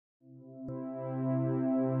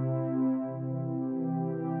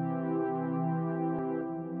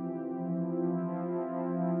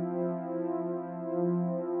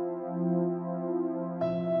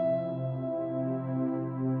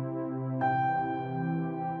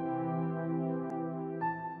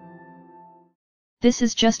This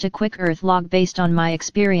is just a quick earth log based on my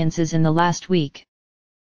experiences in the last week.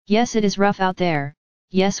 Yes, it is rough out there.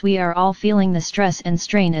 Yes, we are all feeling the stress and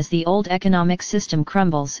strain as the old economic system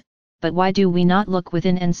crumbles, but why do we not look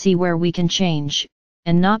within and see where we can change,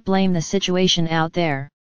 and not blame the situation out there?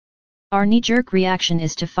 Our knee-jerk reaction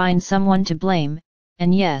is to find someone to blame,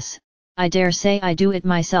 and yes, I dare say I do it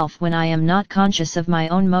myself when I am not conscious of my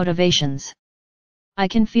own motivations. I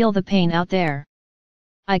can feel the pain out there.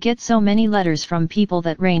 I get so many letters from people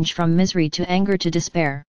that range from misery to anger to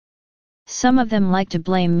despair. Some of them like to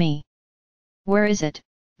blame me. Where is it,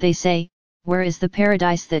 they say, where is the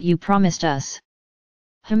paradise that you promised us?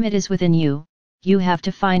 It is within you, you have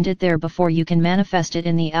to find it there before you can manifest it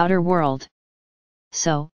in the outer world.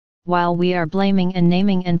 So, while we are blaming and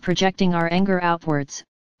naming and projecting our anger outwards,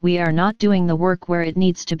 we are not doing the work where it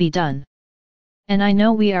needs to be done. And I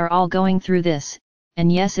know we are all going through this,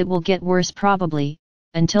 and yes, it will get worse probably,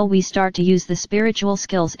 until we start to use the spiritual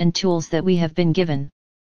skills and tools that we have been given.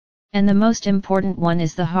 And the most important one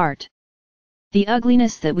is the heart. The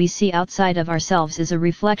ugliness that we see outside of ourselves is a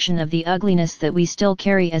reflection of the ugliness that we still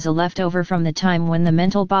carry as a leftover from the time when the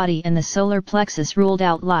mental body and the solar plexus ruled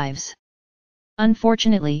out lives.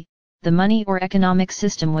 Unfortunately, the money or economic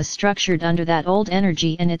system was structured under that old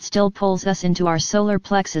energy, and it still pulls us into our solar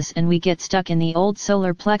plexus, and we get stuck in the old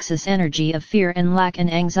solar plexus energy of fear and lack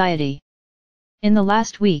and anxiety. In the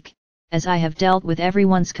last week, as I have dealt with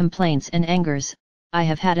everyone's complaints and angers, I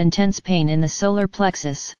have had intense pain in the solar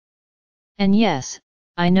plexus. And yes,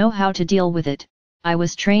 I know how to deal with it. I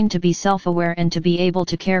was trained to be self-aware and to be able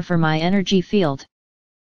to care for my energy field.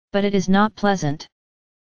 But it is not pleasant.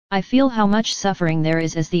 I feel how much suffering there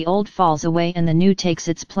is as the old falls away and the new takes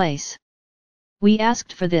its place. We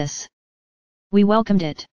asked for this. We welcomed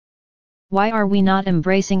it. Why are we not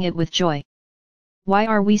embracing it with joy? Why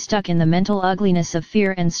are we stuck in the mental ugliness of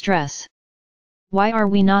fear and stress? Why are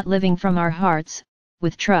we not living from our hearts,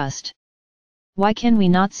 with trust? Why can we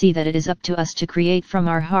not see that it is up to us to create from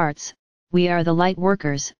our hearts? We are the light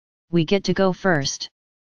workers, we get to go first.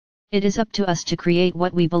 It is up to us to create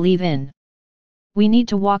what we believe in. We need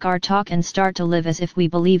to walk our talk and start to live as if we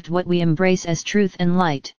believed what we embrace as truth and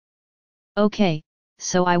light. Okay,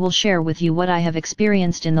 so I will share with you what I have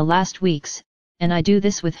experienced in the last weeks, and I do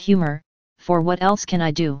this with humor, for what else can I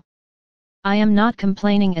do? I am not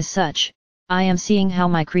complaining as such, I am seeing how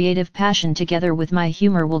my creative passion together with my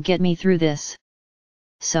humor will get me through this.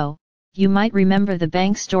 So, you might remember the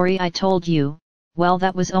bank story I told you. Well,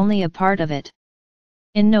 that was only a part of it.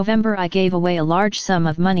 In November I gave away a large sum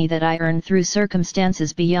of money that I earned through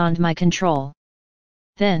circumstances beyond my control.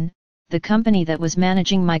 Then, the company that was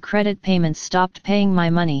managing my credit payments stopped paying my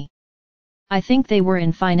money. I think they were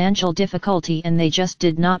in financial difficulty and they just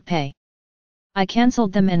did not pay. I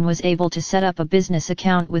cancelled them and was able to set up a business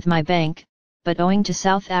account with my bank, but owing to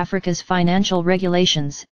South Africa's financial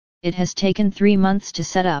regulations, it has taken 3 months to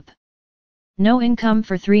set up. No income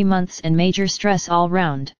for 3 months and major stress all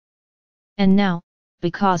round. And now,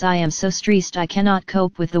 because I am so stressed I cannot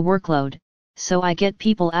cope with the workload, so I get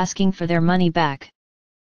people asking for their money back.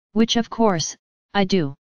 Which of course, I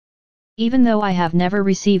do. Even though I have never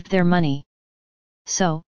received their money.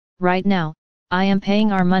 So, right now, I am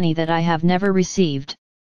paying our money that I have never received.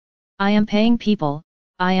 I am paying people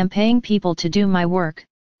to do my work,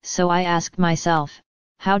 so I ask myself,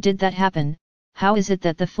 how did that happen? How is it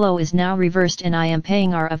that the flow is now reversed and I am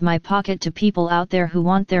paying out of my pocket to people out there who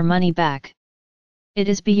want their money back? It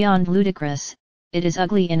is beyond ludicrous, it is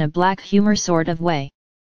ugly in a black humor sort of way.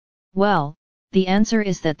 Well, the answer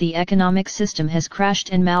is that the economic system has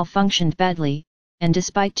crashed and malfunctioned badly, and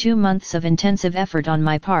despite 2 months of intensive effort on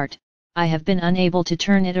my part, I have been unable to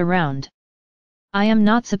turn it around. I am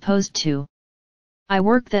not supposed to. I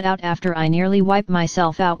work that out after I nearly wipe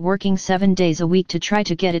myself out working 7 days a week to try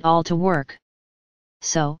to get it all to work.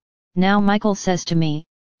 So, now Michael says to me,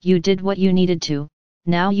 you did what you needed to,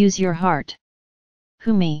 now use your heart.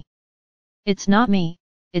 Who, me? It's not me,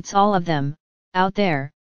 it's all of them, out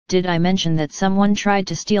there. Did I mention that someone tried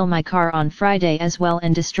to steal my car on Friday as well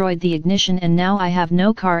and destroyed the ignition, and now I have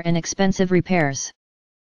no car and expensive repairs?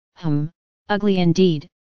 Ugly indeed,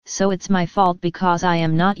 so it's my fault because I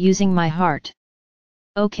am not using my heart.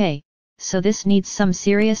 Okay, so this needs some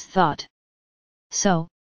serious thought. So,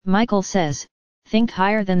 Michael says, think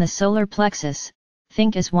higher than the solar plexus,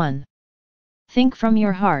 think as one. Think from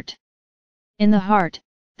your heart. In the heart,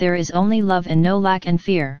 there is only love and no lack and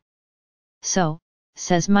fear. So,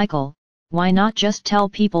 says Michael, why not just tell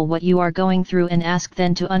people what you are going through and ask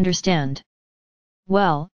them to understand?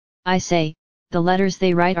 Well, I say, the letters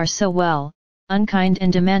they write are so unkind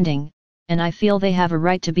and demanding, and I feel they have a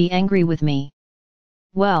right to be angry with me.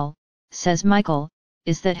 Well, says Michael,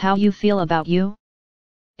 is that how you feel about you?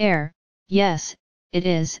 Yes, it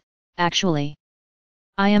is, actually.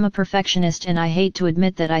 I am a perfectionist and I hate to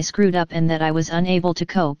admit that I screwed up and that I was unable to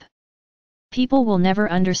cope. People will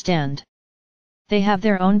never understand. They have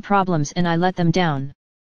their own problems and I let them down.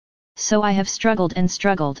 So I have struggled,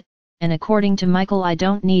 and according to Michael I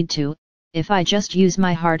don't need to, if I just use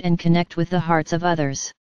my heart and connect with the hearts of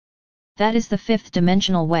others. That is the fifth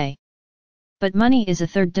dimensional way. But money is a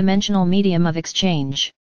third dimensional medium of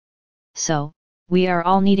exchange. So, we are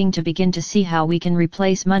all needing to begin to see how we can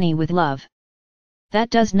replace money with love. That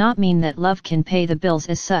does not mean that love can pay the bills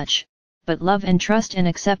as such, but love and trust and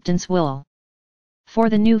acceptance will. For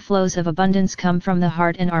the new flows of abundance come from the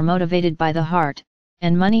heart and are motivated by the heart,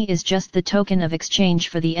 and money is just the token of exchange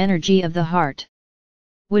for the energy of the heart.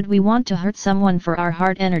 Would we want to hurt someone for our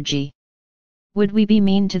heart energy? Would we be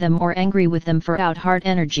mean to them or angry with them for our heart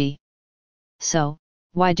energy? So,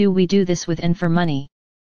 why do we do this with and for money?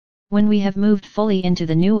 When we have moved fully into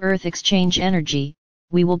the new earth exchange energy,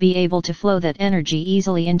 we will be able to flow that energy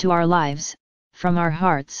easily into our lives, from our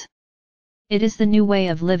hearts. It is the new way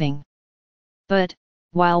of living. But,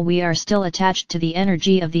 while we are still attached to the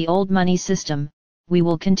energy of the old money system, we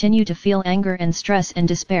will continue to feel anger and stress and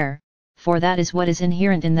despair, for that is what is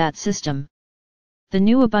inherent in that system. The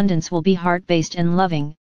new abundance will be heart-based and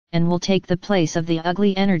loving, and will take the place of the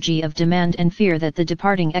ugly energy of demand and fear that the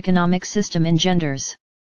departing economic system engenders.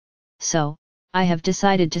 So, I have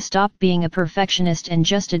decided to stop being a perfectionist and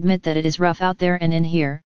just admit that it is rough out there and in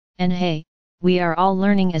here, and hey, we are all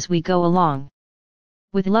learning as we go along.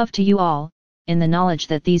 With love to you all, in the knowledge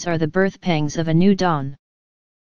that these are the birth pangs of a new dawn.